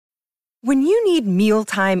When you need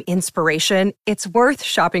mealtime inspiration, it's worth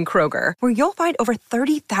shopping Kroger, where you'll find over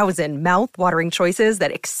 30,000 mouth-watering choices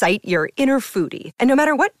that excite your inner foodie. And no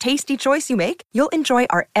matter what tasty choice you make, you'll enjoy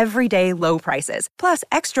our everyday low prices, plus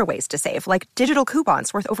extra ways to save, like digital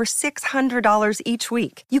coupons worth over $600 each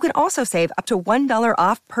week. You can also save up to $1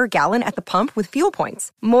 off per gallon at the pump with fuel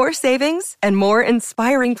points. More savings and more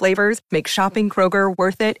inspiring flavors make shopping Kroger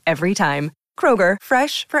worth it every time. Kroger,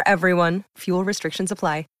 fresh for everyone. Fuel restrictions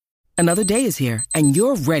apply. Another day is here, and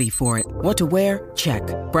you're ready for it. What to wear? Check.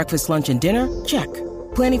 Breakfast, lunch, and dinner? Check.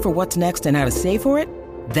 Planning for what's next and how to save for it?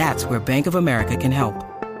 That's where Bank of America can help.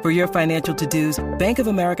 For your financial to-dos, Bank of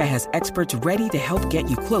America has experts ready to help get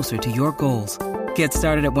you closer to your goals. Get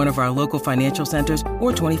started at one of our local financial centers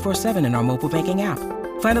or 24/7 in our mobile banking app.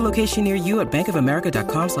 Find a location near you at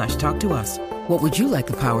bankofamerica.com/talktous. What would you like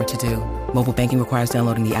the power to do? Mobile banking requires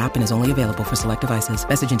downloading the app and is only available for select devices.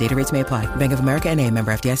 Message and data rates may apply. Bank of America N.A.,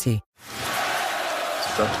 member FDIC.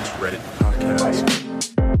 Celtics Reddit podcast.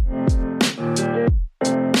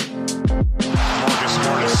 Marcus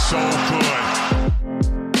Smart is so good.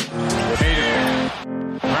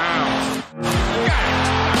 Brown. Got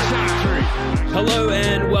it. Shot three. Hello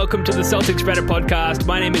and welcome to the Celtics Reddit podcast.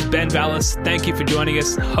 My name is Ben Vallis. Thank you for joining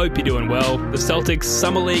us. Hope you're doing well. The Celtics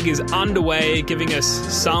Summer League is underway, giving us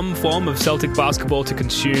some form of Celtic basketball to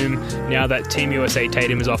consume now that Team USA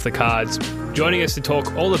Tatum is off the cards. Joining us to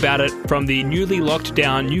talk all about it from the newly locked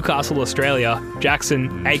down Newcastle, Australia,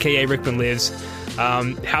 Jackson, aka Rickman Lives.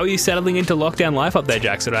 How are you settling into lockdown life up there,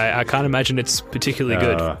 Jackson? I can't imagine it's particularly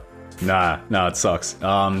good. No, it sucks.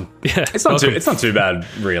 Yeah, it's not too bad,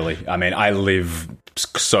 really. I mean, I live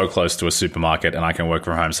so close to a supermarket and I can work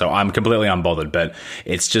from home, so I'm completely unbothered, but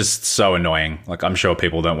it's just so annoying. Like, I'm sure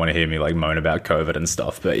people don't want to hear me like moan about COVID and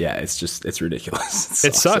stuff, but yeah, it's ridiculous.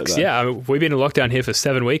 It sucks. So yeah, I mean, we've been in lockdown here for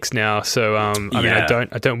 7 weeks now, so I mean, I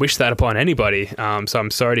don't wish that upon anybody. So I'm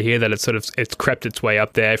sorry to hear that it's crept its way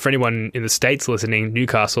up there. For anyone in the States listening,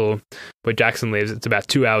 Newcastle, where Jackson lives, it's about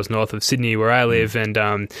 2 hours north of Sydney, where I live,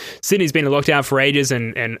 and Sydney's been in lockdown for ages,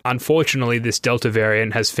 and unfortunately, this Delta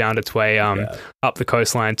variant has found its way up the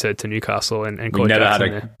coastline to Newcastle and we've never had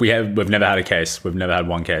a case. We've never had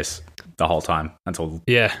one case the whole time until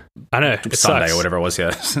I know Sunday sucks. or whatever it was.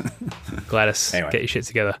 Yeah, Gladys, anyway. Get your shit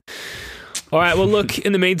together. All right, well, look,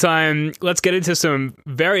 in the meantime, let's get into some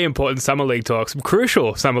very important Summer League talk, some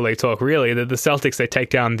crucial Summer League talk, really. The Celtics, they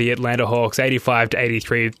take down the Atlanta Hawks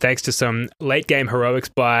 85-83, thanks to some late-game heroics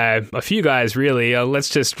by a few guys, really. Let's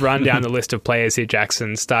just run down the list of players here,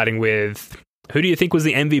 Jackson, starting with, who do you think was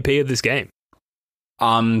the MVP of this game?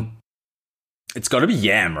 It's got to be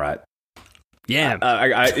Yam, right? Yam.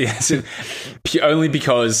 Only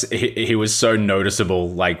because he was so noticeable,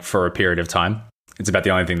 like, for a period of time. It's about the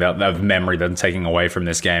only thing that of memory that I'm taking away from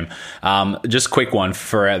this game. Just quick one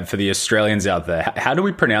for the Australians out there. How do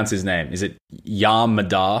we pronounce his name? Is it Yam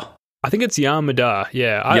Madar? I think it's Yam Madar.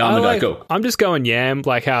 Yeah, Yam Madar. Cool. I'm just going Yam.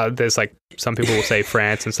 Like how there's like some people will say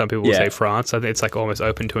France and some people will say France. I think it's like almost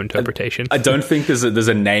open to interpretation. I don't think there's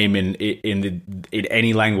a name in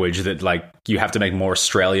any language that like you have to make more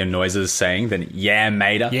Australian noises saying than Yam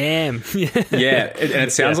Mater. Yam. Yeah, and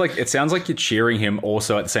it sounds like you're cheering him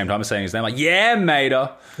also at the same time as saying his name, like Yam Mater.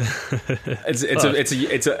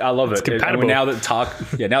 It's I love it. Compatible. Now that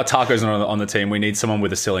Taco's not on the team, we need someone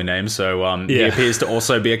with a silly name. So he appears to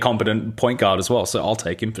also be a competent point guard as well. So I'll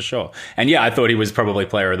take him for sure. And yeah, I thought he was probably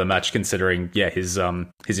player of the match considering his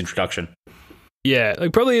introduction. Yeah,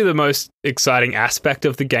 like probably the most exciting aspect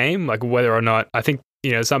of the game, like whether or not I think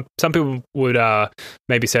some people would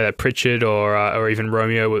maybe say that Pritchard or even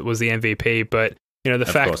Romeo was the MVP, but the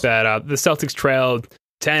fact that the Celtics trailed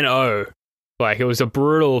 10-0. Like, it was a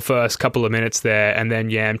brutal first couple of minutes there, and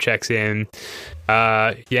then Yam checks in.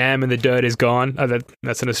 Yam and the dirt is gone.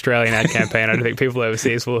 That's an Australian ad campaign. I don't think people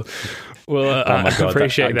overseas will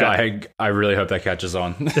appreciate that. I really hope that catches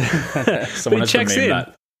on. Someone has checks to meme in.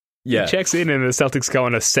 that. Yeah. He checks in, and the Celtics go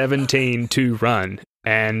on a 17-2 run.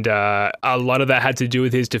 And a lot of that had to do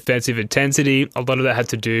with his defensive intensity. A lot of that had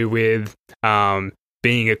to do with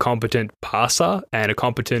being a competent passer and a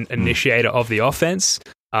competent initiator of the offense.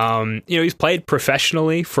 He's played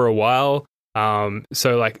professionally for a while.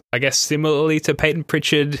 So, like, I guess similarly to Peyton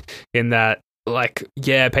Pritchard in that, like,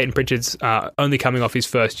 Peyton Pritchard's only coming off his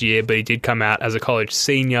first year, but he did come out as a college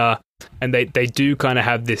senior. And they do kind of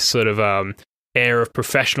have this sort of air of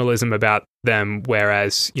professionalism about them,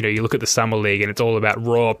 whereas, you look at the Summer League and it's all about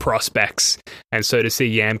raw prospects. And so to see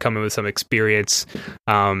Yam come in with some experience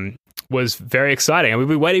was very exciting. And we've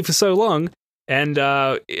been waiting for so long. And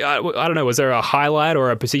I don't know, was there a highlight or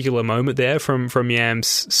a particular moment there from Yam's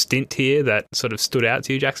stint here that sort of stood out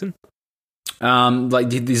to you, Jackson?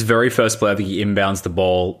 Like his very first play, I think he inbounds the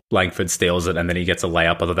ball, Langford steals it, and then he gets a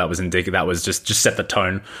layup. I thought that was indicative. That was just set the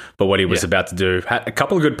tone for what he was about to do. Had a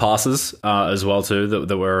couple of good passes as well too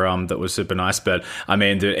that were super nice. But I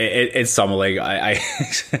mean, dude, it's summer league. I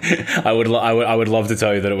would love to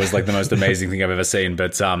tell you that it was like the most amazing thing I've ever seen.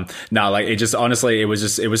 But no, like it just honestly, it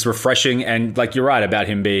was refreshing. And like you're right about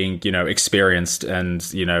him being experienced and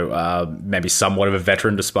maybe somewhat of a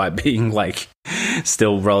veteran despite being like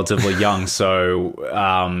still relatively young. So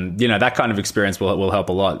that kind of experience will help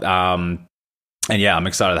a lot. And yeah, I'm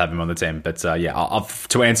excited to have him on the team. But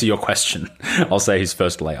to answer your question, I'll say his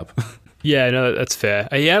first layup. Yeah, no, that's fair.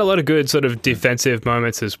 He had a lot of good sort of defensive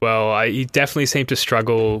moments as well. He definitely seemed to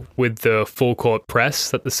struggle with the full court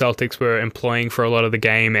press that the Celtics were employing for a lot of the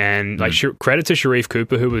game. And like credit to Sharif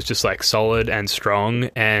Cooper, who was just like solid and strong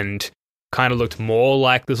and kind of looked more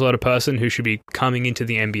like the sort of person who should be coming into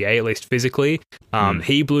the NBA, at least physically.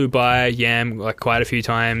 He blew by Yam like quite a few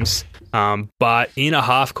times. But in a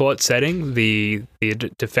half-court setting, the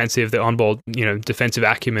defensive, the on-ball, defensive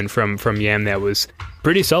acumen from Yam there was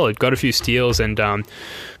pretty solid. Got a few steals and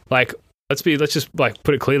let's just like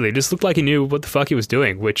put it clearly, it just looked like he knew what the fuck he was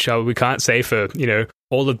doing, which we can't say for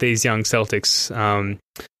all of these young Celtics. I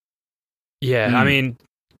mean,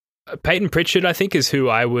 Peyton Pritchard, I think, is who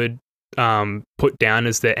I would put down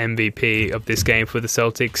as the MVP of this game for the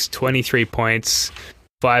Celtics. 23 points,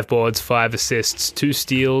 5 boards, 5 assists, 2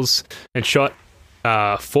 steals, and shot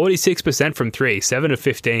 46% from 3, 7 of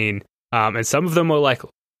 15. And some of them were like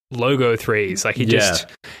logo threes. Like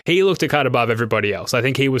he looked a cut above everybody else. I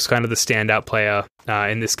think he was kind of the standout player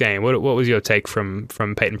in this game. What was your take from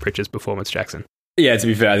Peyton Pritchard's performance, Jackson? Yeah, to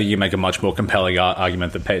be fair, I think you make a much more compelling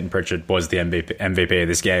argument that Peyton Pritchard was the MVP of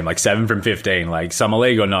this game. Like 7 from 15, like summer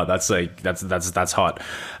league or not, that's hot.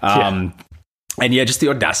 And yeah, just the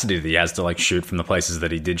audacity that he has to like shoot from the places that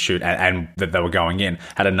he did shoot and that they were going in.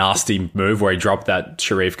 Had a nasty move where he dropped that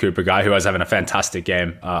Sharif Cooper guy who was having a fantastic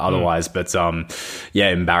game otherwise, but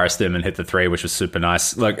embarrassed him and hit the 3, which was super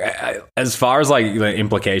nice. Look, as far as like the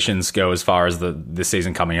implications go, as far as the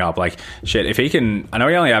season coming up, like shit, if he can, I know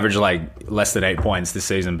he only averaged like less than 8 points this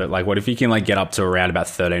season, but like what if he can like get up to around about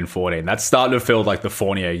 13, 14? That's starting to fill like the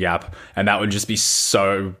Fournier gap, and that would just be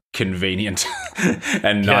so convenient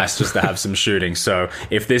and nice just to have some shooting. So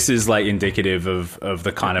if this is like indicative of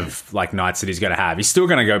the kind of like nights that he's going to have, he's still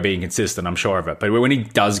going to go being consistent, I'm sure of it. But when he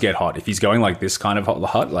does get hot, if he's going like this kind of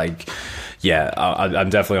hot, like I'm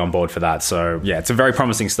definitely on board for that. So yeah, it's a very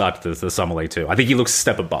promising start to the summer league too. I think he looks a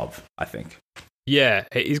step above, I think. Yeah,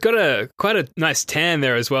 he's got quite a nice tan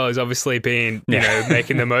there as well. He's obviously been,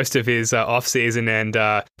 making the most of his off season, and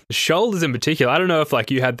shoulders in particular. I don't know if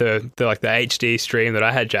like you had the HD stream that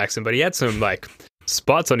I had, Jackson, but he had some like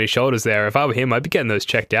spots on his shoulders there. If I were him, I'd be getting those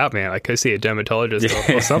checked out, man. Like go see a dermatologist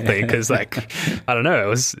or something, because like I don't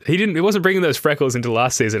know, he wasn't bringing those freckles into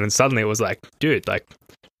last season, and suddenly it was like, dude, like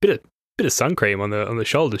bit of sun cream on the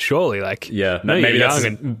shoulders, surely. Like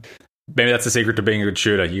maybe that's the secret to being a good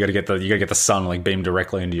shooter. You got to get the sun like beamed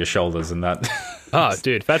directly into your shoulders, and that. Oh,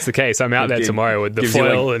 dude, if that's the case, I'm out there tomorrow with the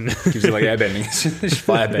foil and gives you like airbending,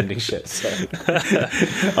 firebending shit. So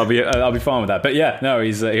I'll be fine with that. But yeah, no,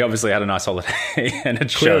 he obviously had a nice holiday, and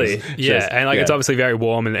it clearly, shows. And like it's obviously very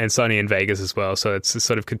warm and sunny in Vegas as well. So it's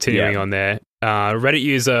sort of continuing on there. Reddit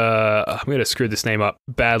user, I'm going to screw this name up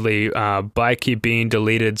badly, Bikey Bean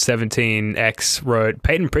Deleted 17X wrote,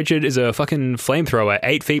 Peyton Pritchard is a fucking flamethrower,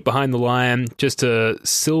 8 feet behind the line, just a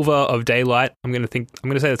silver of daylight. I'm going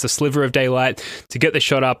to say that's a sliver of daylight to get the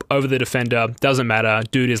shot up over the defender. Doesn't matter.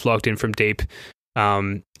 Dude is locked in from deep.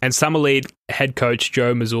 And Summer League head coach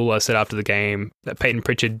Joe Mazzulla said after the game that Peyton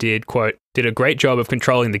Pritchard did a great job of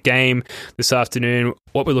controlling the game this afternoon.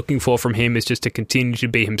 What we're looking for from him is just to continue to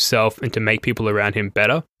be himself and to make people around him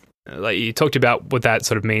better. Like you talked about what that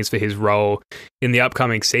sort of means for his role in the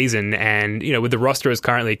upcoming season, and with the roster as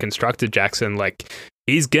currently constructed, Jackson, like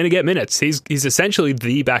he's going to get minutes. He's essentially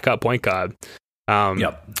the backup point guard.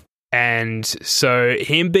 And so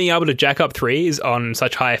him being able to jack up threes on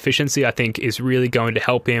such high efficiency, I think, is really going to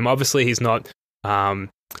help him. Obviously, he's not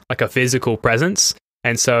like a physical presence.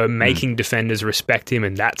 And so making defenders respect him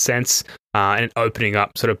in that sense and opening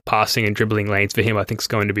up sort of passing and dribbling lanes for him, I think is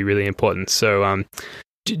going to be really important. So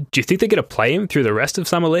do you think they're going to play him through the rest of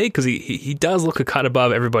Summer League? Because he does look a cut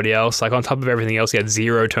above everybody else. Like on top of everything else, he had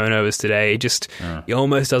 0 turnovers today. He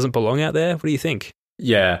almost doesn't belong out there. What do you think?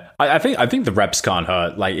 Yeah, I think the reps can't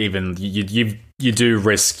hurt. Like even you do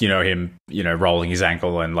risk him rolling his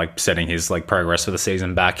ankle and like setting his like progress for the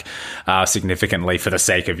season back significantly for the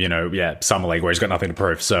sake of summer league where he's got nothing to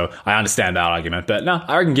prove. So I understand that argument, but no,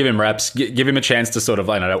 I reckon give him reps, give him a chance to sort of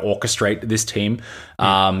orchestrate this team.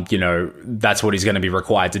 That's what he's going to be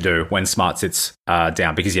required to do when Smart sits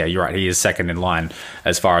down, because you're right, he is second in line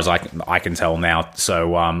as far as I can tell now.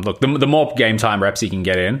 So look, the more game time reps he can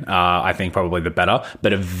get in, I think probably the better.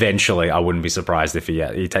 But eventually, I wouldn't be surprised if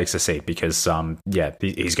he takes a seat, because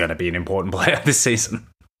he's going to be an important player this season.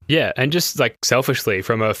 Yeah, and just like selfishly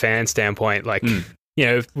from a fan standpoint, like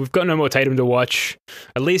if we've got no more Tatum to watch,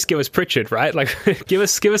 at least give us Pritchard, right? Like give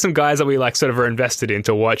us some guys that we like sort of are invested in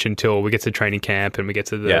to watch until we get to training camp and we get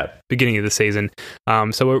to the beginning of the season.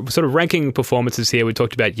 So we're sort of ranking performances here. We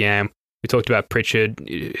talked about Yam, we talked about Pritchard.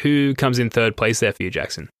 Who comes in third place there for you,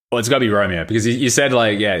 Jackson? Well, it's got to be Romeo, because you said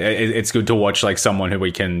it's good to watch like someone who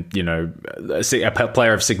we can, a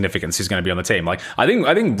player of significance who's going to be on the team. Like I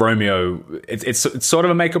think Romeo, it's sort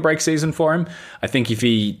of a make or break season for him. I think if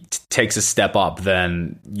he takes a step up,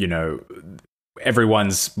 then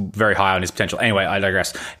everyone's very high on his potential. Anyway, I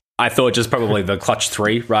digress. I thought just probably the clutch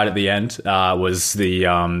three right at the end was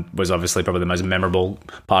obviously probably the most memorable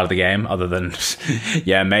part of the game, other than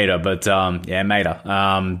Mater,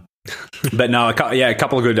 Mater. But no, a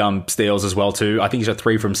couple of good steals as well too. I think he's got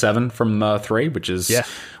 3 from 7 from 3, which is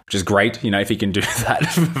great. If he can do that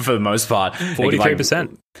for the most part,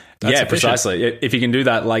 43%. Precisely. If he can do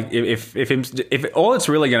that, like if all it's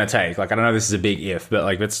really going to take, like I don't know, this is a big if, but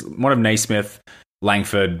like it's one of Naismith,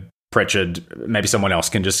 Langford, Pritchard, maybe someone else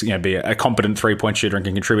can just be a competent 3-point shooter and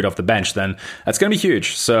can contribute off the bench, then that's going to be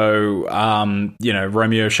huge. So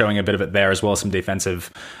Romeo showing a bit of it there, as well as some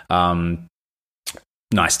defensive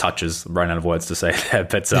nice touches. Run out of words to say there,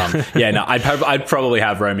 but I'd probably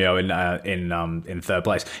have Romeo in third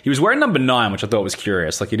place. He was wearing number 9, which I thought was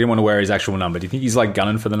curious. Like he didn't want to wear his actual number. Do you think he's like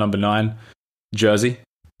gunning for the number 9 jersey?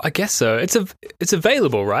 I guess so. It's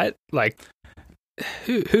available, right? Like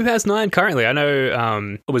who has 9 currently? I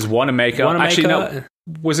know it was Wanamaker. Actually, no.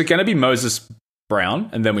 Was it going to be Moses Brown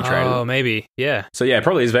and then we traded? Oh, maybe. Yeah. So it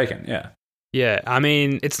probably is vacant. Yeah. Yeah, I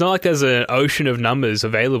mean, it's not like there's an ocean of numbers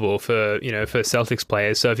available for Celtics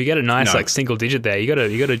players. So if you get a nice single digit there, you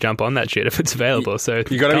gotta jump on that shit if it's available. So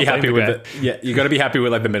you gotta be happy with it. Yeah, you gotta be happy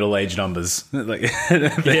with like the middle age numbers, like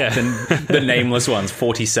the nameless ones,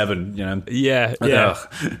 47. Yeah.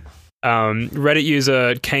 Reddit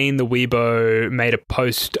user Kane the Weebo made a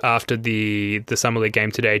post after the Summer League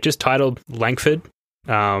game today, just titled Langford.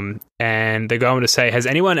 And they're going to say, has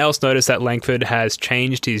anyone else noticed that Langford has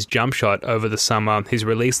changed his jump shot over the summer? His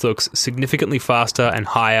release looks significantly faster and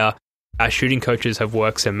higher. Our shooting coaches have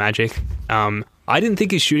worked some magic. I didn't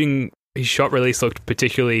think his shot release looked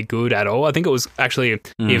particularly good at all. I think it was actually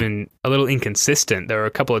even a little inconsistent. There were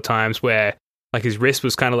a couple of times where like his wrist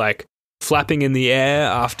was kind of like flapping in the air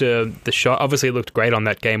after the shot. Obviously it looked great on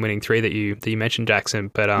that game-winning 3 that you mentioned, Jackson,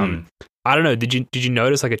 but I don't know, did you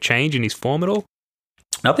notice like a change in his form at all?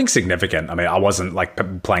 Nothing significant. I mean, I wasn't like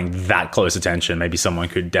paying that close attention. Maybe someone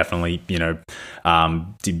could definitely,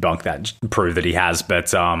 debunk that, prove that he has.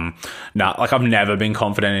 But like I've never been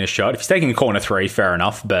confident in his shot. If he's taking a corner 3, fair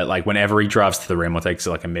enough. But like whenever he drives to the rim or takes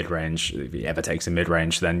like a mid range, if he ever takes a mid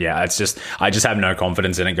range, then it's just I just have no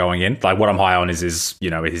confidence in it going in. Like what I'm high on is his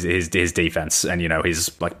defense and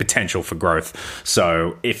his like potential for growth.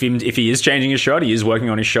 So if he is changing his shot, he is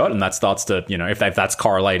working on his shot, and that starts to if that's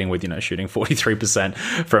correlating with shooting 43%.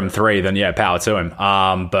 From 3, then power to him.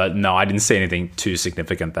 But no, I didn't see anything too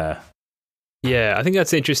significant there. Yeah, I think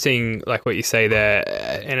that's interesting, like what you say there,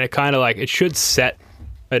 and it kind of like it should set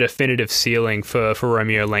a definitive ceiling for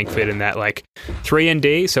Romeo Langford in that like 3 and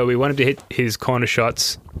D. So we wanted to hit his corner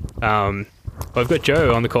shots. I've got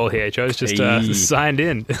Joe on the call here. Joe's just signed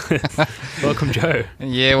in. Welcome, Joe.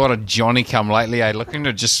 Yeah, what a Johnny come lately, looking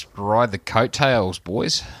to just ride the coattails,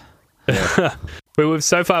 boys. Yeah.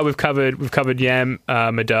 So far we've covered Yam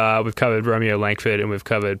Madar, we've covered Romeo Langford, and we've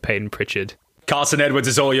covered Peyton Pritchard. Carson Edwards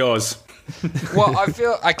is all yours. Well, I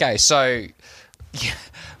feel okay. So,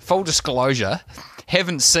 full disclosure,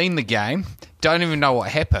 haven't seen the game, don't even know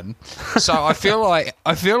what happened. So I feel like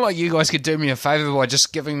you guys could do me a favour by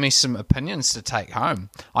just giving me some opinions to take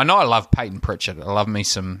home. I know I love Peyton Pritchard. I love me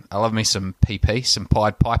some PP, some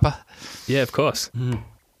Pied Piper. Yeah, of course.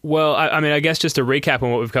 Well, I mean, I guess just to recap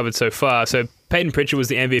on what we've covered so far. So Peyton Pritchard was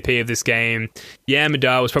the MVP of this game. Yam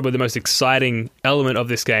Madar was probably the most exciting element of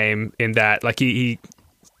this game in that, like,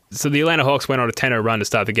 so the Atlanta Hawks went on a 10-0 run to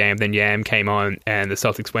start the game, then Yam came on, and the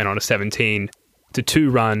Celtics went on a 17-2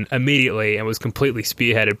 run immediately and was completely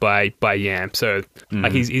spearheaded by Yam. So,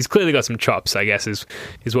 like, he's clearly got some chops, I guess, is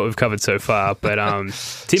what we've covered so far. But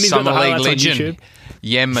Timmy's got the highlights on YouTube.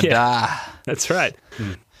 Yamada. Yeah, that's right.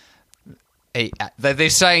 They're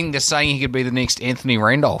saying he could be the next Anthony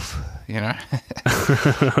Randolph. You know,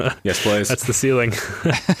 Yes, please. That's the ceiling.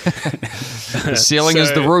 the ceiling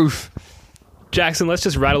is the roof. Jackson, let's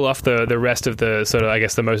just rattle off the rest of the sort of, I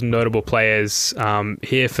guess, the most notable players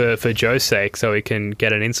here for Joe's sake, so we can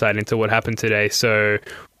get an insight into what happened today. So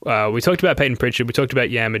we talked about Peyton Pritchard, we talked about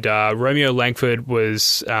Yamada. Romeo Langford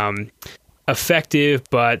was effective,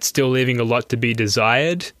 but still leaving a lot to be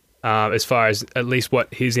desired. As far as at least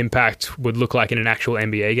what his impact would look like in an actual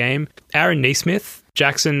NBA game. Aaron Nesmith,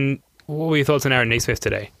 Jackson, what were your thoughts on Aaron Nesmith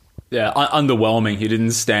today? Yeah, underwhelming. He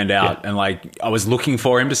didn't stand out. Yeah. And I was looking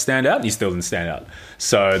for him to stand out and he still didn't stand out.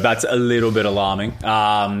 So that's a little bit alarming.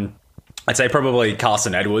 I'd say probably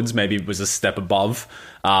Carson Edwards maybe was a step above.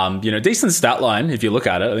 Decent stat line if you look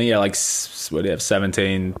at it. I think what do you have,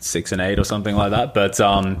 17, 6 and 8 or something like that. But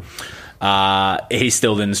he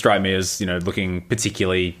still didn't strike me as, looking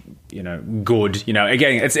particularly, good.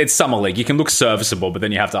 Again, it's summer league. You can look serviceable, but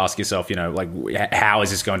then you have to ask yourself, how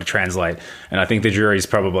is this going to translate? And I think the jury's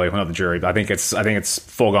probably, well, not the jury, but I think it's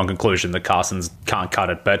foregone conclusion that Carson's can't cut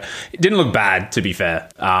it. But it didn't look bad, to be fair.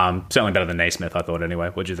 Certainly better than Naismith, I thought, anyway.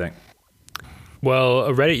 What do you think? Well,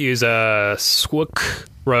 a Reddit user, Squook,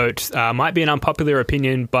 wrote, might be an unpopular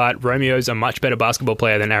opinion, but Romeo's a much better basketball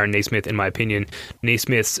player than Aaron Nesmith, in my opinion.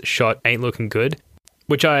 Nesmith's shot ain't looking good.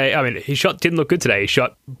 Which his shot didn't look good today. He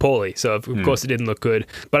shot poorly, so of course it didn't look good.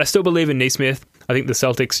 But I still believe in Nesmith. I think the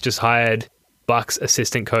Celtics just hired Bucks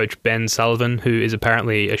assistant coach Ben Sullivan, who is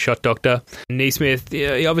apparently a shot doctor. Nesmith,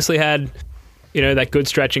 he obviously had, that good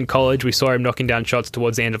stretch in college. We saw him knocking down shots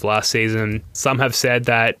towards the end of last season. Some have said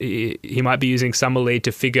that he might be using summer league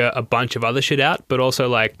to figure a bunch of other shit out, but also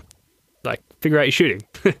figure out your shooting.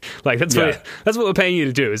 That's what we're paying you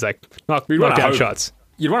to do, is knock down shots.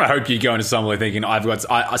 You'd want to hope you go into summer league thinking,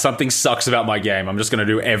 something sucks about my game. I'm just going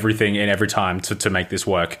to do everything in every time to make this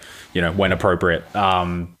work, when appropriate.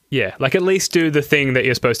 At least do the thing that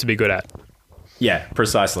you're supposed to be good at. Yeah,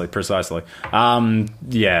 precisely. No,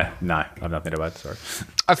 I have nothing to add, sorry.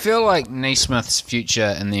 I feel like Naismith's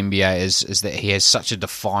future in the NBA is that he has such a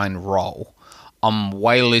defined role. I'm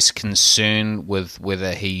way less concerned with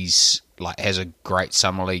whether he's has a great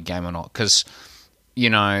summer league game or not, because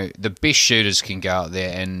the best shooters can go out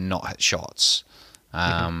there and not hit shots.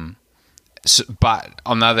 But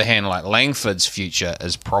on the other hand, Langford's future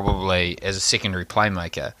is probably as a secondary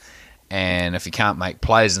playmaker. And if he can't make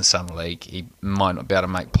plays in summer league, he might not be able to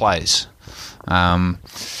make plays.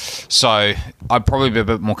 So I'd probably be a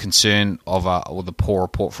bit more concerned with the poor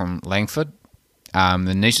report from Langford.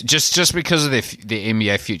 Just because of their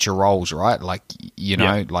NBA future roles, right?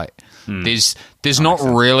 There's not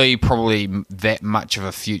really probably that much of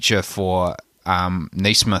a future for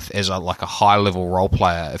Nesmith as a high level role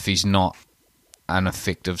player if he's not an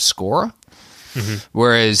effective scorer. Mm-hmm.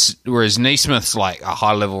 Whereas Nesmith's a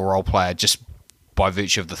high level role player just by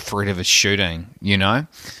virtue of the threat of his shooting,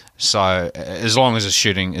 So as long as his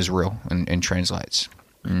shooting is real and translates.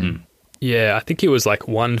 Mm. Yeah, I think he was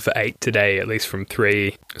 1 for 8 today, at least from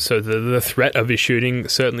 3. So the threat of his shooting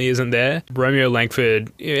certainly isn't there. Romeo Langford,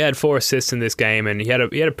 he had 4 assists in this game, and he had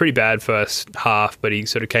a pretty bad first half, but he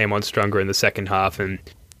sort of came on stronger in the second half, and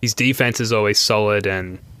his defense is always solid,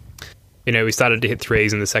 and we started to hit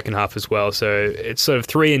threes in the second half as well. So it's sort of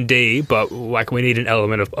 3 and D, but we need an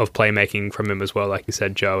element of playmaking from him as well, like you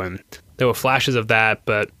said, Joe. And there were flashes of that,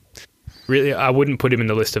 but really I wouldn't put him in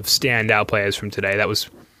the list of standout players from today. That was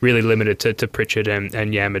really limited to Pritchard and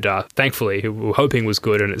Yamada, thankfully, who we were hoping was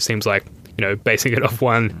good. And it seems like, basing it off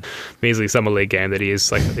one measly summer league game, that he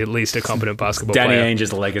is at least a competent basketball player. Danny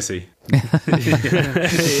Ainge's legacy.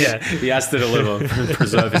 Yeah, he has to deliver,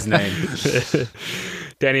 preserve his name.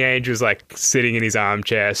 Danny Ainge was sitting in his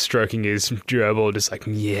armchair, stroking his gerbil, just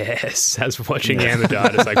yes, as watching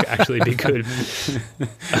Yamada just actually be good.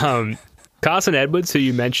 Carson Edwards, who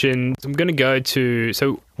you mentioned, I'm going to go to...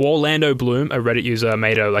 So, Orlando Bloom, a Reddit user,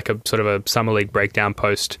 made a sort of a Summer League breakdown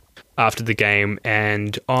post after the game,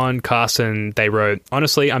 and on Carson, they wrote,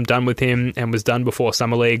 honestly, I'm done with him and was done before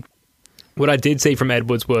Summer League. What I did see from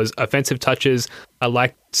Edwards was offensive touches I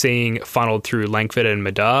liked seeing funneled through Langford and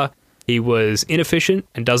Madar. He was inefficient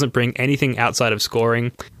and doesn't bring anything outside of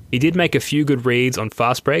scoring. He did make a few good reads on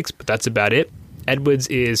fast breaks, but that's about it. Edwards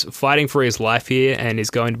is fighting for his life here and is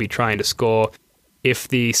going to be trying to score. If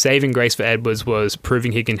the saving grace for Edwards was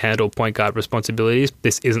proving he can handle point guard responsibilities,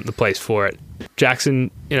 this isn't the place for it. Jackson,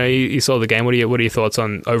 you saw the game. What are your thoughts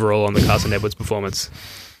overall on the Carson Edwards performance?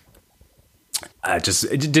 It just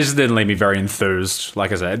didn't leave me very enthused.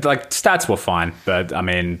 Like I said, stats were fine, but I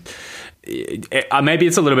mean, maybe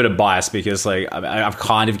it's a little bit of bias because like I've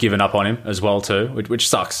kind of given up on him as well too, which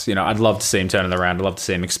sucks. You know, I'd love to see him turn it around. I'd love to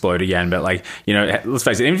see him explode again. But like, you know, let's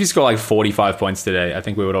face it, even if he scored like 45 points today, I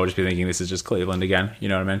think we would all just be thinking this is just Cleveland again. You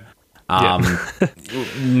know what I mean?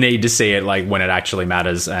 Need to see it like when it actually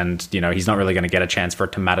matters, and you know he's not really going to get a chance for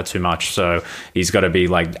it to matter too much, so he's got to be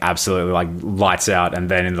like absolutely like lights out, and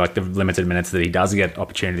then in like the limited minutes that he does get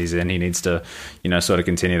opportunities in, he needs to, you know, sort of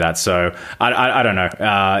continue that. So I don't know,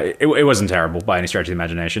 it wasn't terrible by any stretch of the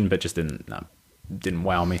imagination, but just didn't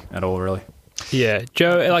wow me at all, really. Yeah,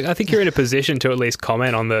 Joe, like I think you're in a position to at least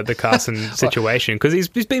comment on the Carson situation, because he's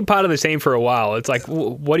been part of the team for a while. It's like,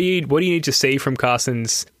 what do you need to see from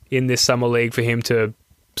Carson's in this summer league for him to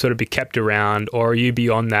sort of be kept around, or are you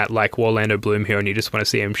beyond that, like Orlando Bloom here, and you just want to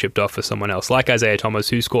see him shipped off for someone else, like Isaiah Thomas,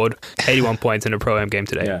 who scored 81 points in a Pro-Am game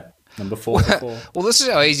today? Yeah, number 4. Well, this is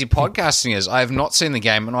how easy podcasting is. I have not seen the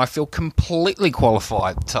game, and I feel completely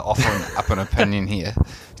qualified to offer up an opinion here.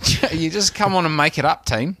 You just come on and make it up,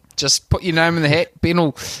 team. Just put your name in the hat. Ben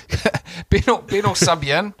will sub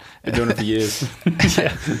you in. Been doing it for years.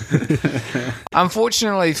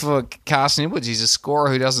 Unfortunately for Carson Edwards, he's a scorer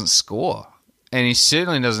who doesn't score, and he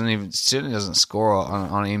certainly doesn't score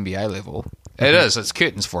on an NBA level. It's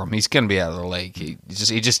curtains for him. He's going to be out of the league. He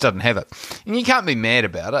just doesn't have it, and you can't be mad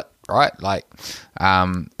about it, right? Like,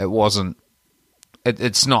 it wasn't.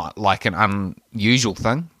 It's not like an unusual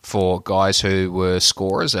thing for guys who were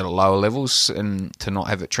scorers at lower levels and to not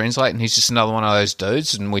have it translate. And he's just another one of those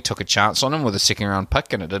dudes. And we took a chance on him with a second round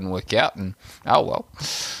pick, and it didn't work out. And oh well,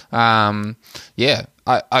 yeah.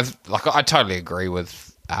 I totally agree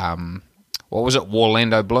with what was it,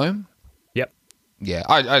 Orlando Bloom? Yeah,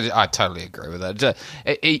 I totally agree with that.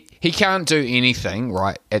 He can't do anything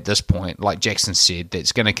right at this point, like Jackson said,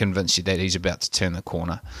 that's going to convince you that he's about to turn the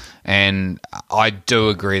corner. And I do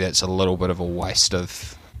agree that's a little bit of a waste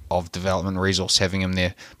of development resource having him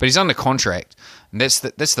there. But he's under contract, and that's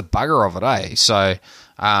the bugger of it, eh? So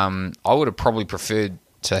I would have probably preferred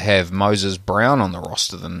to have Moses Brown on the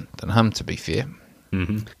roster than him, to be fair.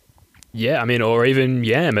 Mm-hmm. Yeah, I mean, or even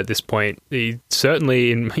Wham at this point. He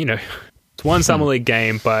certainly, it's one Summer League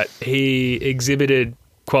game, but he exhibited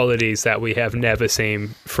qualities that we have never seen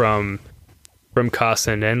from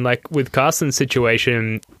Carson. And like with Carson's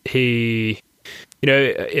situation, he,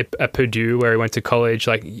 at Purdue where he went to college,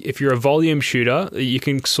 like if you're a volume shooter, you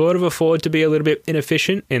can sort of afford to be a little bit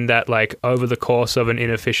inefficient in that, like over the course of an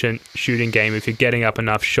inefficient shooting game, if you're getting up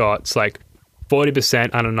enough shots, like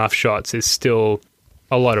 40% on enough shots is still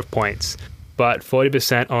a lot of points. But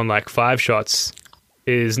 40% on like 5 shots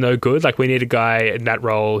is no good. Like we need a guy in that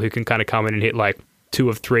role who can kind of come in and hit like 2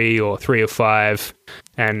 of 3 or 3 of 5,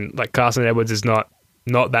 and like Carson Edwards is not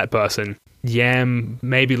that person. Wham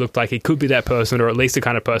maybe looked like he could be that person, or at least the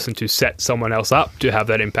kind of person to set someone else up to have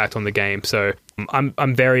that impact on the game. So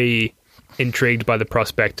I'm very intrigued by the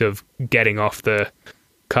prospect of getting off the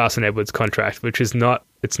Carson Edwards contract, which is not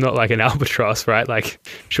like an albatross, right? Like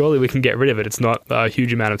surely we can get rid of it. It's not a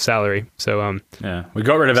huge amount of salary. So yeah, we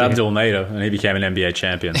got rid of Abdul Nader and he became an NBA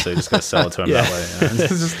champion, so you just got to sell it to him that way.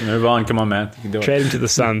 Just move on. Come on, man. You can do Trade it. him to the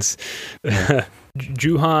Suns.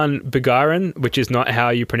 Juhan Begarin, which is not how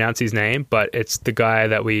you pronounce his name, but it's the guy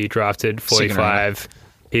that we drafted, 45.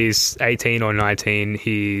 He's 18 or 19.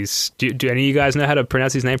 Do any of you guys know how to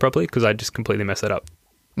pronounce his name properly? Because I just completely messed it up.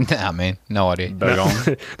 Nah, man, no idea.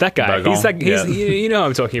 That guy. You know what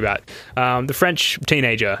I'm talking about. The French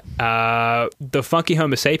teenager. The Funky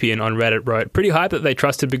Homo Sapien on Reddit wrote, pretty hype that they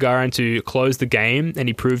trusted Begarin to close the game, and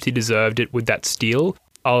he proved he deserved it with that steal.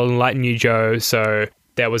 I'll enlighten you, Joe. So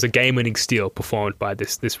there was a game-winning steal performed by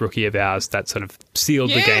this rookie of ours that sort of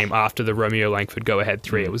sealed the game after the Romeo Langford go-ahead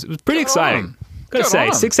 3. It was pretty exciting. Gotta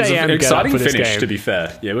say, 6 a.m. It was an exciting finish, game. to be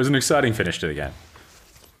fair. Yeah, it was an exciting finish to the game.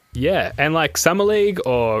 Yeah, and like Summer League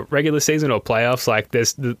or regular season or playoffs, like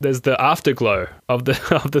there's the afterglow of the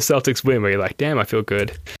Celtics win where you're like, damn, I feel good.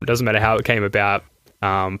 It doesn't matter how it came about,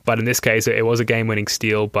 but in this case, it was a game-winning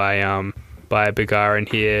steal by Begarin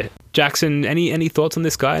here. Jackson, any thoughts on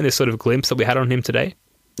this guy and this sort of glimpse that we had on him today?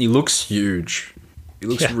 He looks huge. He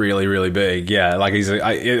looks really, really big. Yeah, like he's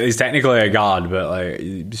technically a guard, but like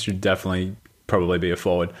he should definitely probably be a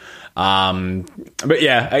forward. But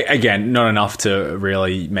yeah, again, not enough to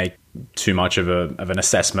really make too much of an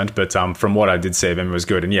assessment. But from what I did see of him, it was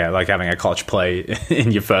good. And yeah, like having a clutch play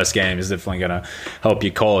in your first game is definitely going to help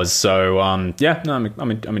your cause. So yeah, no,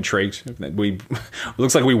 I'm intrigued. It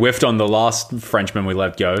looks like we whiffed on the last Frenchman we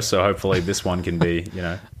let go. So hopefully this one can be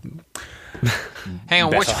Hang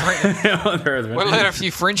on, we've let a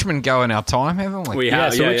few Frenchmen go in our time, haven't we?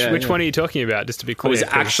 Which one are you talking about? Just to be clear, I was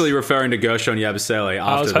actually referring to Gershon Yabusele.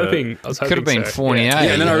 I was hoping could have been Fournier. Yeah,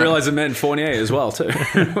 and then I realised it meant Fournier as well too.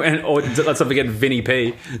 Or let's not forget Vinny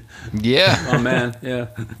P. Yeah. Oh man, yeah.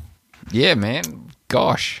 Yeah, man.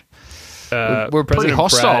 Gosh, we're pretty President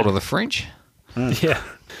hostile Brad- to the French. Yeah.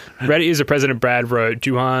 Reddit user President Brad wrote,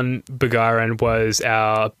 Juhan Bagarin was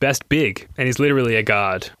our best big, and he's literally a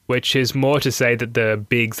guard, which is more to say that the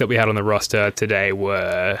bigs that we had on the roster today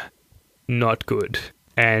were not good.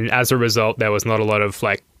 And as a result, there was not a lot of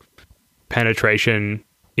like penetration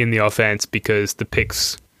in the offense because the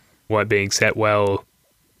picks weren't being set well.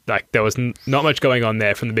 Like there was not much going on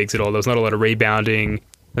there from the bigs at all. There was not a lot of rebounding.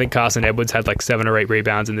 I think Carson Edwards had like 7 or 8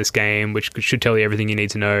 rebounds in this game, which should tell you everything you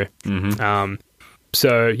need to know. Mm-hmm.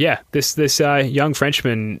 So yeah, this young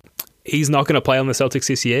Frenchman, he's not going to play on the Celtics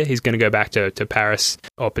this year. He's going to go back to Paris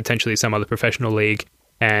or potentially some other professional league.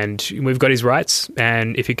 And we've got his rights.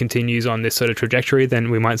 And if he continues on this sort of trajectory, then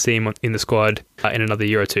we might see him in the squad in another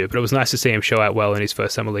year or two. But it was nice to see him show out well in his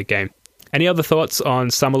first Summer League game. Any other thoughts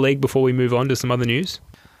on Summer League before we move on to some other news?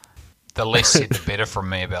 The less said, the better from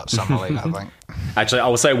me about Summer League, I think. Actually, I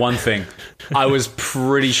will say one thing. I was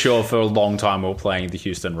pretty sure for a long time we were playing the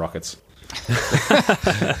Houston Rockets.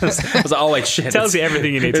 I was like, oh wait, shit! It tells you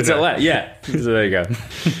everything you need to know. Yeah, so there you go.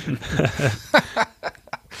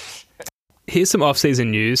 Here's some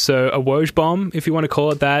off-season news. So a Woj bomb, if you want to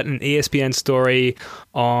call it that, an ESPN story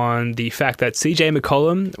on the fact that CJ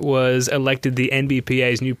McCollum was elected the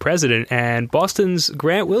NBPA's new president, and Boston's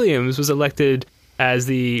Grant Williams was elected as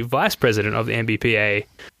the vice president of the NBPA.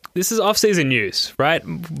 This is off-season news, right?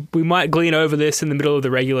 We might glean over this in the middle of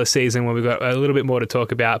the regular season when we've got a little bit more to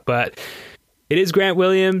talk about, but it is Grant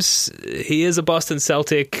Williams. He is a Boston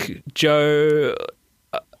Celtic. Joe,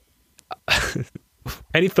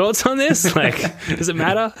 any thoughts on this? Like, does it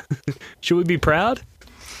matter? Should we be proud?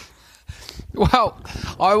 Well,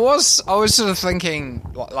 I was sort of thinking,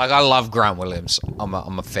 like, I love Grant Williams. I'm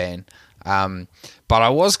a fan. But I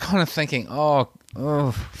was kind of thinking,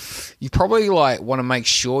 you probably like want to make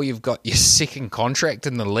sure you've got your second contract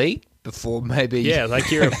in the league before maybe. Yeah,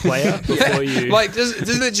 like you're a player before you. Like,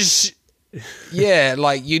 doesn't it just? Yeah,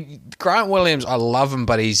 like Grant Williams, I love him,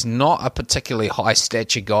 but he's not a particularly high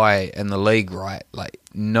stature guy in the league, right? Like,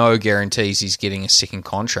 no guarantees he's getting a second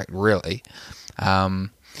contract, really. And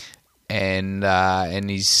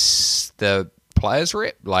he's the players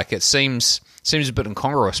rep. Like, it seems a bit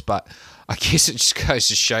incongruous, but I guess it just goes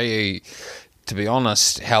to show you, to be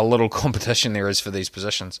honest, how little competition there is for these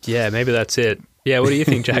positions. Yeah, maybe that's it. Yeah, what do you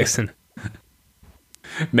think, Jackson?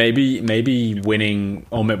 Maybe being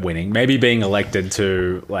elected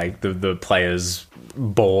to like the players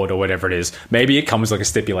board or whatever it is. Maybe it comes like a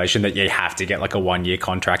stipulation that you have to get like a 1-year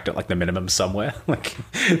contract at like the minimum somewhere. Like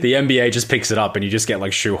the NBA just picks it up and you just get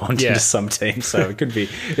like shoehorned into some team. So it could be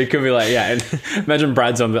like, yeah. And imagine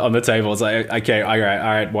Brad's on the table. It's like, okay, all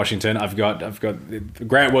right, Washington. I've got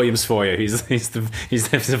Grant Williams for you. He's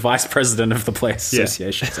the vice president of the Players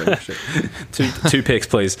Association. So two picks,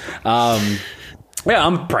 please. Yeah,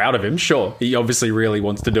 I'm proud of him, sure. He obviously really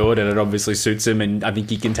wants to do it, and it obviously suits him, and I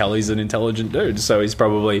think you can tell he's an intelligent dude, so he's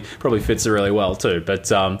probably fits it really well too.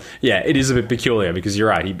 But yeah, it is a bit peculiar because you're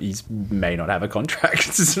right, he may not have a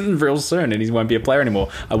contract real soon, and he won't be a player anymore.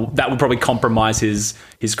 That would probably compromise his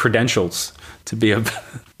credentials to be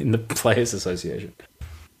in the Players Association.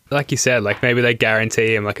 Like you said, like maybe they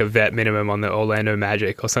guarantee him like a vet minimum on the Orlando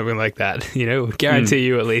Magic or something like that. You know, guarantee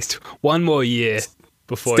you at least one more year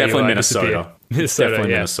before. It's definitely you Minnesota.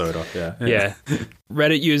 Minnesota, yeah.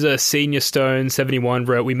 Reddit user Senior Stone 71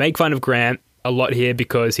 wrote, "We make fun of Grant a lot here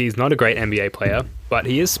because he's not a great NBA player, but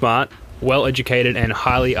he is smart, well-educated, and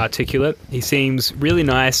highly articulate. He seems really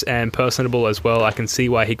nice and personable as well. I can see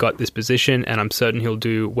why he got this position, and I'm certain he'll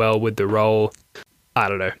do well with the role." I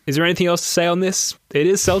don't know. Is there anything else to say on this? It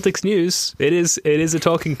is Celtics news. It is a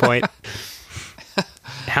talking point.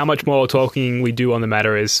 How much more talking we do on the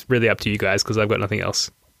matter is really up to you guys because I've got nothing else.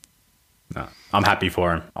 No, I'm happy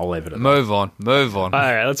for him. I'll leave it at that. Move on. All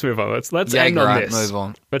right, let's move on. Let's end on this. Move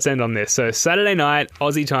on. Let's end on this. So Saturday night,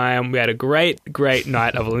 Aussie time, we had a great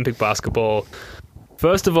night of Olympic basketball.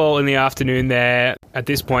 First of all, in the afternoon there, at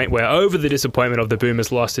this point, we're over the disappointment of the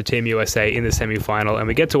Boomers' loss to Team USA in the semi-final, and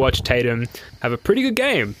we get to watch Tatum have a pretty good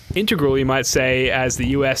game. Integral, you might say, as the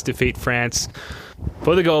US defeat France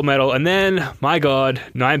for the gold medal. And then, my God,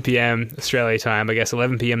 9 p.m. Australia time, I guess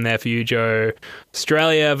 11 p.m. there for you, Joe.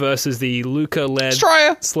 Australia versus the Luka-led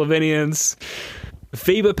Slovenians.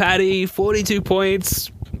 FIBA Paddy, 42 points,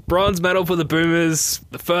 bronze medal for the Boomers,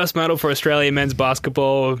 the first medal for Australia men's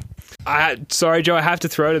basketball. Sorry, Joe, I have to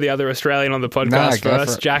throw to the other Australian on the podcast go for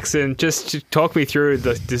first. it. Jackson, just talk me through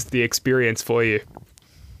the experience for you.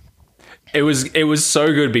 It was so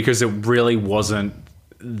good because it really wasn't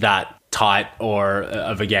that tight or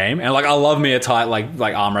of a game, and like I love me a tight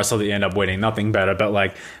like arm wrestle that you end up winning, nothing better. But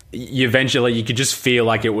like you could just feel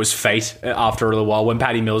like it was fate after a little while when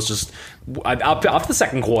Paddy Mills just after the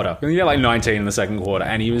second quarter, he had like 19 in the second quarter,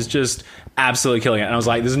 and he was just absolutely killing it. And I was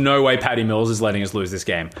like, there's no way Paddy Mills is letting us lose this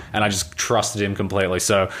game, and I just trusted him completely.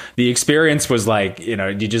 So the experience was like, you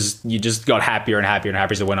just got happier and happier and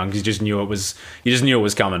happier as it went on, because you just knew it was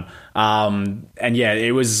coming. And yeah,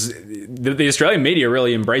 it was the Australian media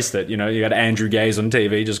really embraced it. You had Andrew Gaze on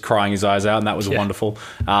TV just crying his eyes out, and that was wonderful.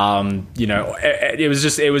 It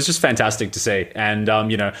was just fantastic to see. And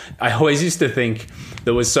I always used to think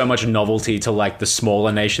there was so much novelty to like the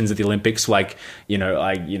smaller nations at the Olympics, like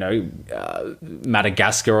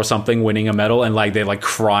Madagascar or something winning a medal, and like they're like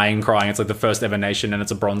crying. It's like the first ever nation, and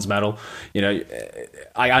it's a bronze medal.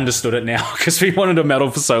 I understood it now because we wanted a medal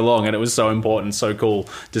for so long, and it was so important, so cool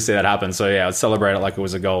to see that happen. So yeah, I'd celebrate it like it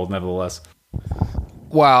was a gold, nevertheless.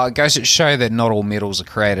 Well, it goes to show that not all medals are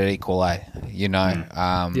created equal, eh?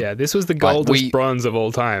 Yeah, this was the goldest bronze of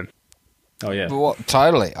all time. Oh yeah, Well,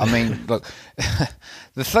 totally. I mean, look,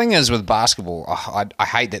 the thing is with basketball, I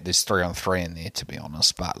hate that there's 3-on-3 in there, to be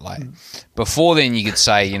honest. But like before then, you could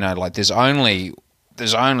say, like there's only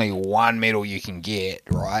one medal you can get,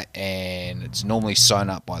 right? And it's normally sewn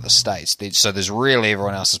up by the states. So there's really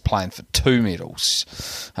everyone else is playing for 2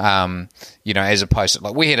 medals, as opposed to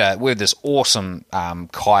like we had this awesome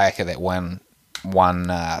kayaker that won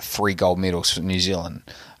 3 gold medals for New Zealand.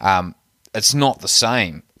 It's not the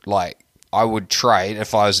same. Like I would trade,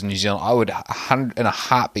 if I was in New Zealand, I would in a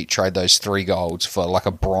heartbeat trade those 3 golds for like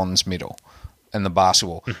a bronze medal in the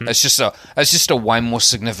basketball. Mm-hmm. It's just a way more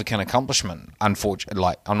significant accomplishment. Unfortunately,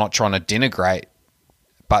 like I'm not trying to denigrate,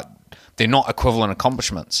 but they're not equivalent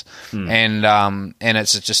accomplishments. And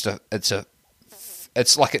it's a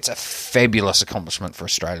fabulous accomplishment for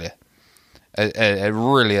Australia. It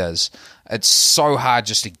really is. It's so hard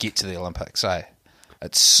just to get to the Olympics, eh?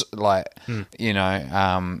 It's like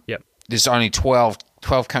Yep. There's only 12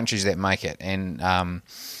 countries that make it, and I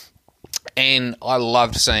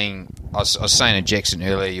loved seeing. I was saying to Jackson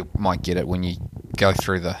earlier, you might get it when you go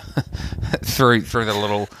through the through the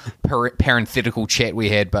little parenthetical chat we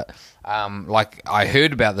had. But like I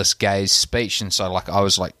heard about this guy's speech, and so like I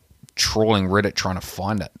was like trawling Reddit trying to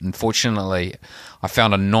find it. Unfortunately, I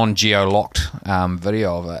found a non-geo-locked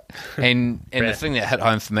video of it, and the thing that hit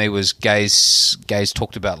home for me was Gaze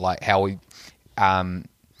talked about like how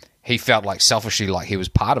he felt like selfishly like he was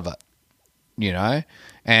part of it,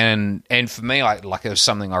 and for me like it was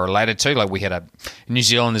something I related to. Like we had in New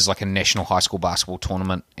Zealand there's like a national high school basketball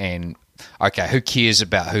tournament, and okay, who cares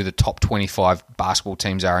about who the top 25 basketball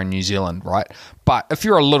teams are in New Zealand, right? But if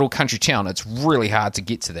you're a little country town, it's really hard to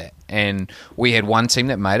get to that. And we had one team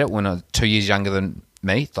that made it when I was 2 years younger than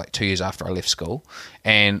me, like 2 years after I left school,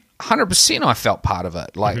 and 100% I felt part of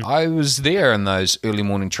it. Like I was there in those early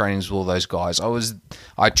morning trainings with all those guys.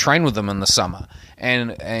 I trained with them in the summer,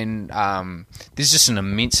 and there's just an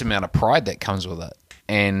immense amount of pride that comes with it.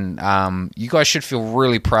 And you guys should feel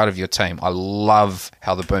really proud of your team. I love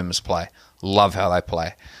how the Boomers play. Love how they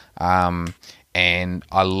play. And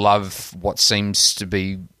I love what seems to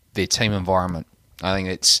be their team environment. I think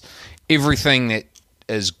it's everything that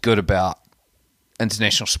is good about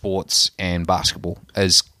international sports and basketball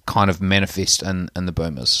is kind of manifest in the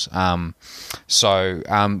Boomers. So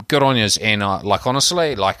good on yous. And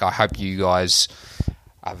honestly, like I hope you guys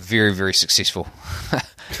are very, very successful.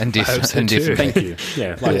 Indefinitely. Thank you.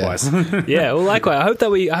 Yeah, likewise. Yeah, well, likewise. I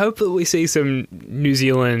hope that we see some New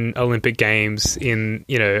Zealand Olympic Games in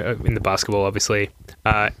the basketball, obviously,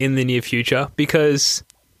 in the near future, because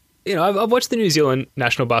I've watched the New Zealand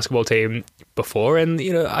national basketball team before, and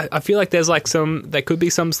I feel like there could be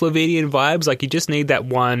some Slovenian vibes. Like you just need that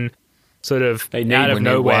one sort of out of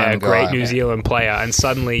nowhere great New Zealand player, and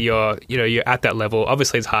suddenly you're at that level.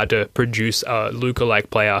 Obviously, it's hard to produce a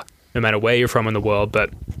Luka-like player no matter where you're from in the world, but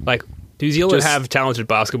like New Zealand have talented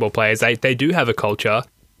basketball players. They do have a culture,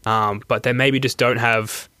 but they maybe just don't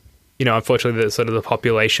have, unfortunately, the sort of the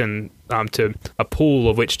population to a pool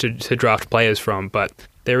of which to draft players from. But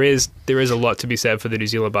there is a lot to be said for the New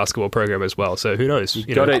Zealand basketball program as well. So who knows?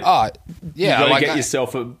 You got to get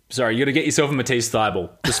yourself a Matisse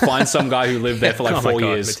Thybulle. Just find some guy who lived there for like 4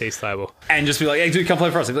 years. Matisse Thybulle. And just be like, hey, dude, come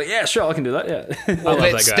play for us. And be like, yeah, sure, I can do that. Yeah. Well,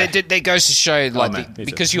 that goes to show, like,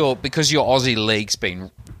 because your Aussie league's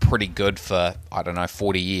been pretty good for, I don't know,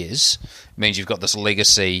 40 years. It means you've got this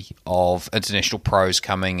legacy of international pros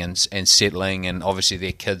coming and settling, and obviously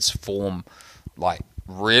their kids form like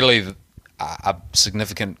really a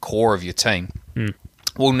significant core of your team.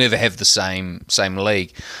 We'll never have the same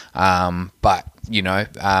league, but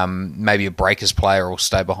maybe a Breakers player will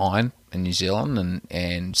stay behind in New Zealand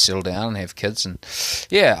and settle down and have kids, and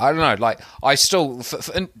I don't know. Like, I still,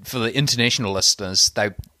 for the international listeners,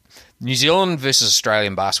 New Zealand versus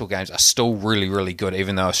Australian basketball games are still really, really good,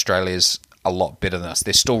 even though Australia's a lot better than us.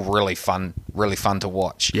 They're still really fun to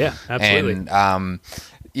watch. Yeah, absolutely. And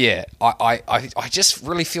I just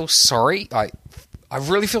really feel sorry. I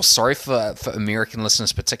really feel sorry for American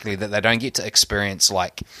listeners, particularly, that they don't get to experience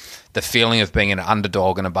like the feeling of being an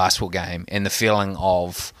underdog in a basketball game and the feeling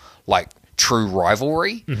of like true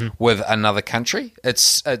rivalry with another country.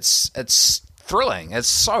 It's thrilling. It's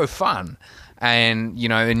so fun. And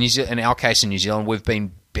in our case in New Zealand, we've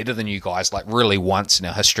been better than you guys like really once in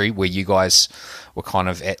our history, where you guys were kind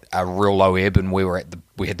of at a real low ebb and we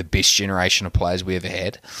had the best generation of players we ever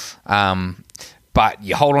had. But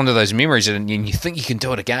you hold on to those memories and you think you can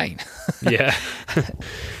do it again. Yeah.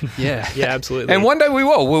 yeah, absolutely. And one day we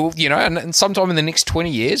will. We'll, and sometime in the next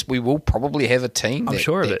 20 years, we will probably have a team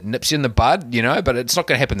that nips you in the bud, but it's not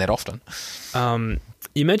going to happen that often.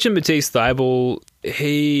 You mentioned Matisse Thybulle.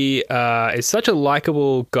 He is such a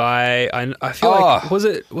likable guy. I feel like was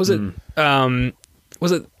it?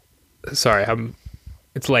 Sorry,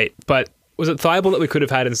 it's late, but was it Thybulle that we could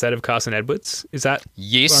have had instead of Carson Edwards? Is that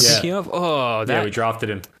yes? What I'm thinking of? Oh, we drafted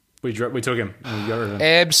him. We took him. And we got rid of him.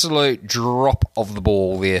 Absolute drop of the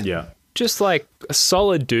ball there. Yeah. Just like a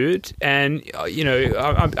solid dude, and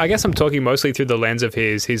I guess I'm talking mostly through the lens of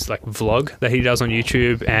his like vlog that he does on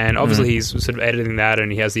YouTube, and obviously he's sort of editing that,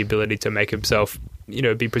 and he has the ability to make himself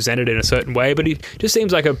be presented in a certain way, but he just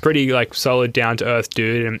seems like a pretty like solid, down to earth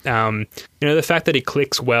dude, and the fact that he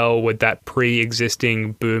clicks well with that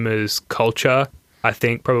pre-existing Boomers culture, I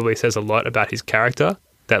think probably says a lot about his character,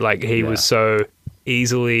 that like he was so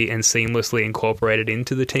easily and seamlessly incorporated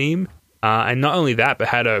into the team. And not only that, but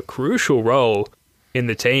had a crucial role in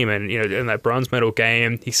the team. And, in that bronze medal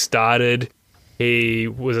game, he started. He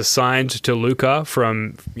was assigned to Luka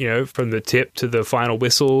from the tip to the final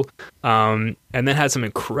whistle, and then had some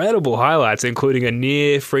incredible highlights, including a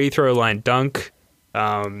near free throw line dunk,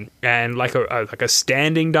 and like a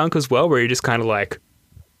standing dunk as well, where he just kind of like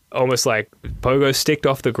almost like pogo sticked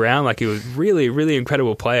off the ground. Like, he was really, really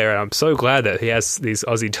incredible player, and I'm so glad that he has these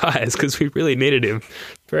Aussie ties because we really needed him.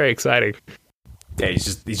 Very exciting. Yeah,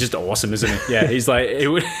 he's just awesome, isn't he? Yeah, he's like it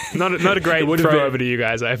would not a great throw over to you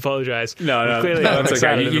guys. I apologize. No, clearly that's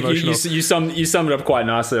okay. You summed it up quite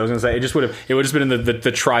nicely. I was going to say it would have been in the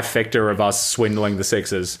trifecta of us swindling the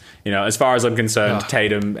Sixers. As far as I'm concerned, the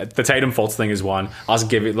Tatum Fultz thing is one. Us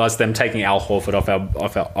them taking Al Horford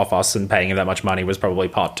off us and paying him that much money was probably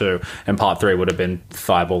part two, and part three would have been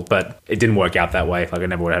Thibault, but it didn't work out that way. Like, it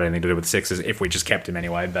never would have had anything to do with the Sixers if we just kept him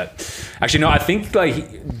anyway. But actually, no, I think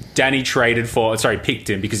like Danny picked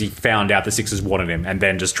him because he found out the Sixers wanted him and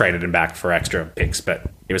then just traded him back for extra picks, but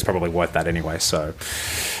it was probably worth that anyway. So,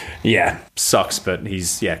 yeah, sucks, but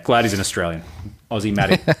he's glad he's an Australian. Aussie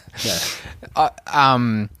Matty. Yeah.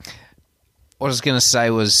 What I was going to say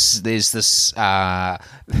was there's this... I'm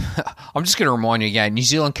just going to remind you again, New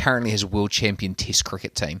Zealand currently has a world champion test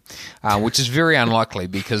cricket team, which is very unlikely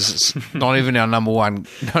because it's not even our number one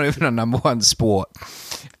sport.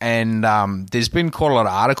 And there's been quite a lot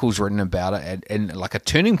of articles written about it, and like a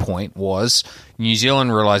turning point was New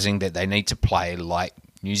Zealand realising that they need to play like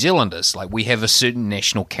New Zealanders. Like, we have a certain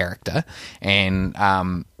national character, and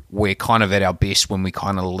we're kind of at our best when we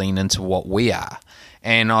kind of lean into what we are.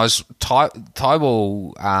 And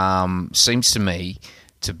Thybulle seems to me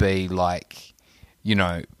to be like,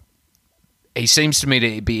 he seems to me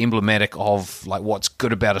to be emblematic of like what's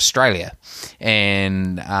good about Australia,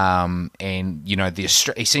 and he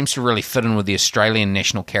seems to really fit in with the Australian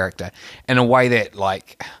national character in a way that,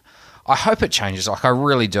 like, I hope it changes. Like, I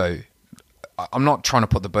really do. I'm not trying to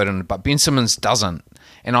put the burden on it, but Ben Simmons doesn't,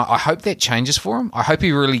 and I hope that changes for him. I hope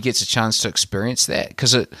he really gets a chance to experience that,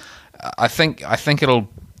 because I think it'll,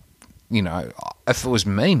 if it was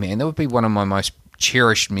me, man, that would be one of my most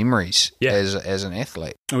cherished memories as an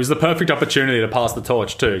athlete. It was the perfect opportunity to pass the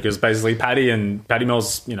torch too, because basically Paddy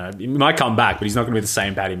Mills, he might come back, but he's not going to be the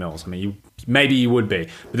same Paddy Mills. I mean, maybe he would be,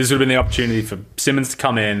 but this would have been the opportunity for Simmons to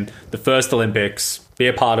come in, the first Olympics, be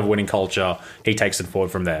a part of winning culture. He takes it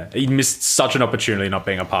forward from there. He missed such an opportunity not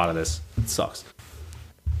being a part of this. It sucks.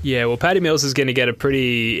 Yeah, well, Paddy Mills is going to get a pretty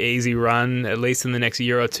easy run, at least in the next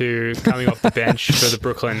year or two, coming off the bench for the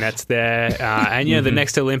Brooklyn Nets there. And, the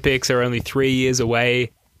next Olympics are only 3 years away.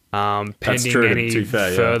 pending true, any to be fair,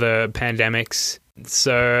 yeah. further pandemics.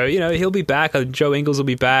 So, he'll be back. Joe Ingles will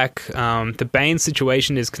be back. The Baines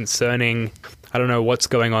situation is concerning. I don't know what's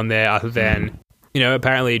going on there other than,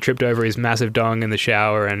 apparently he tripped over his massive dong in the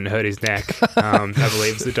shower and hurt his neck. I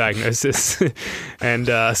believe is the diagnosis. And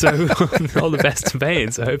so all the best to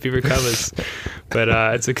Baines. I hope he recovers. But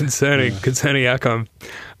it's a concerning outcome.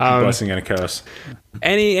 Blessing and a curse.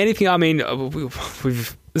 Anything, I mean,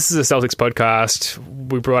 this is a Celtics podcast.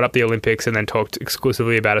 We brought up the Olympics and then talked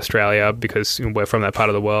exclusively about Australia because we're from that part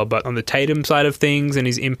of the world. But on the Tatum side of things and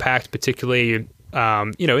his impact, particularly,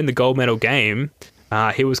 in the gold medal game,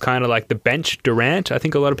 he was kind of like the bench Durant. I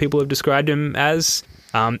think a lot of people have described him as.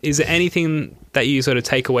 Is there anything that you sort of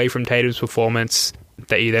take away from Tatum's performance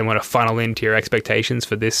that you then want to funnel into your expectations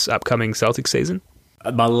for this upcoming Celtics season?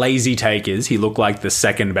 My lazy take is he looked like the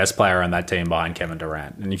second best player on that team behind Kevin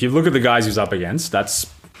Durant. And if you look at the guys he's up against, that's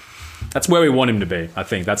where we want him to be. I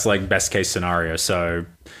think that's like best case scenario. So,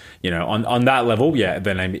 on that level, yeah,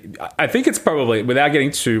 then I think it's probably, without getting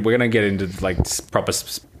too, we're going to get into like proper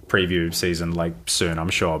preview season like soon, I'm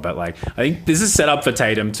sure. But like, I think this is set up for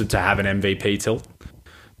Tatum to have an MVP tilt.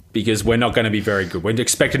 Because we're not going to be very good. We're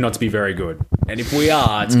expected not to be very good. And if we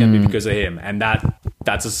are, it's going to be because of him. And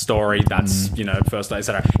that's a story. That's, first,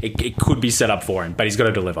 etc. It could be set up for him, but he's got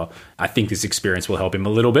to deliver. I think this experience will help him a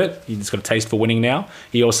little bit. He's got a taste for winning now.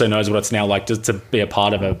 He also knows what it's now like to be a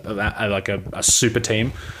part of a super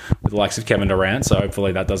team with the likes of Kevin Durant. So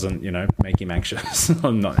hopefully that doesn't, make him anxious.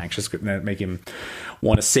 I'm not anxious, make him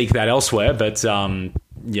want to seek that elsewhere. But,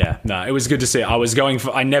 it was good to see.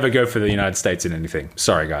 I never go for the United States in anything.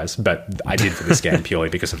 Sorry, guys. But I did for this game purely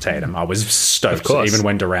because of Tatum. I was stoked. Even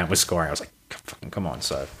when Durant was scoring, I was like, come on.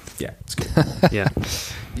 So, yeah, it's good. Yeah.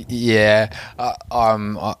 Yeah.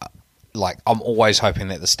 I'm always hoping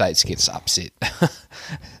that the States gets upset.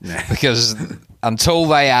 Because until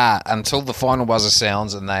the final buzzer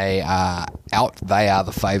sounds and they are out, they are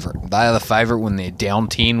the favourite. They are the favourite when they're down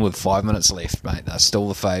 10 with 5 minutes left, mate. They're still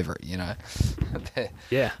the favourite,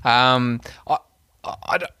 Yeah.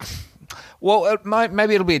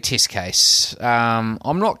 Maybe it'll be a test case.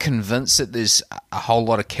 I'm not convinced that there's a whole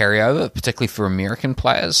lot of carryover, particularly for American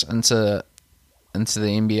players, into the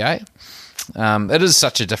NBA. It is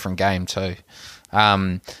such a different game too.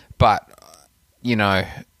 But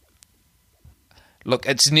look,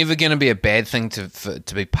 it's never going to be a bad thing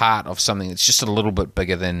to be part of something that's just a little bit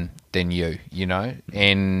bigger than you,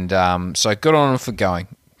 And so good on him for going.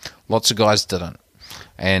 Lots of guys didn't.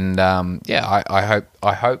 And I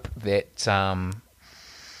hope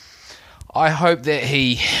that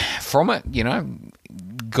he, from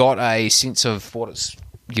it, got a sense of what it's,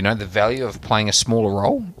 the value of playing a smaller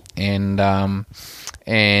role, and I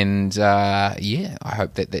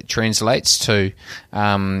hope that translates to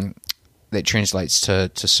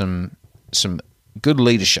some good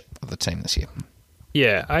leadership of the team this year.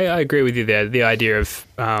 Yeah, I agree with you there. The idea of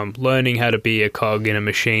learning how to be a cog in a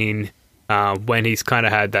machine when he's kind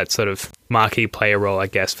of had that sort of marquee player role, I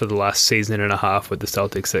guess, for the last season and a half with the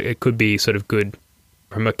Celtics. It could be sort of good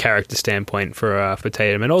from a character standpoint for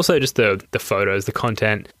Tatum, and also just the photos, the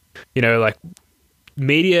content.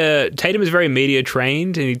 Media. Tatum is very media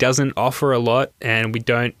trained, and he doesn't offer a lot, and we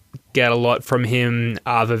don't get a lot from him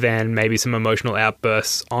other than maybe some emotional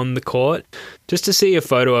outbursts on the court. Just to see a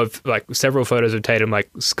photo of several photos of Tatum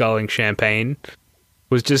sculling champagne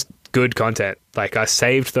was just good content. I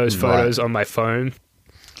saved those photos on my phone.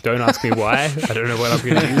 Don't ask me why. I don't know what I'm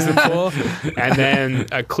going to use them for. And then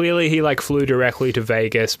clearly he flew directly to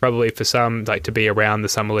Vegas, probably for some to be around the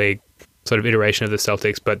Summer League sort of iteration of the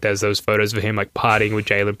Celtics. But there's those photos of him partying with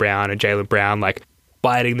Jaylen Brown, and Jaylen Brown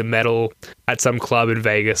biting the metal at some club in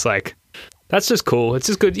Vegas. That's just cool. It's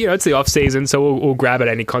just good. It's the off season, so we'll grab at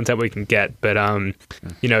any content we can get. But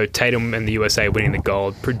Tatum and the USA winning the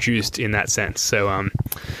gold produced in that sense. So maybe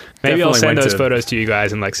Definitely I'll send those photos to you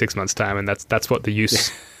guys in 6 months' time, and that's what the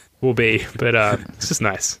use will be. But it's just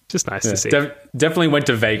nice. Just nice to see. Definitely went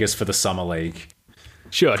to Vegas for the Summer League.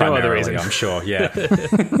 Sure, no other reason. I'm sure, yeah.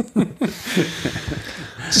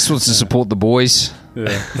 Just wants to support the boys.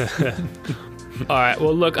 Yeah. All right,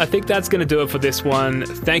 well, look, I think that's going to do it for this one.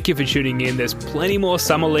 Thank you for tuning in. There's plenty more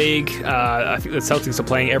Summer League. I think the Celtics are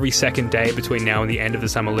playing every second day between now and the end of the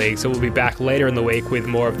Summer League, so we'll be back later in the week with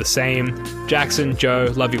more of the same. Jackson,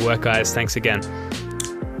 Joe, love your work, guys. Thanks again.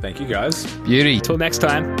 Thank you, guys. Beauty. Until next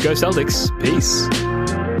time, go Celtics. Peace.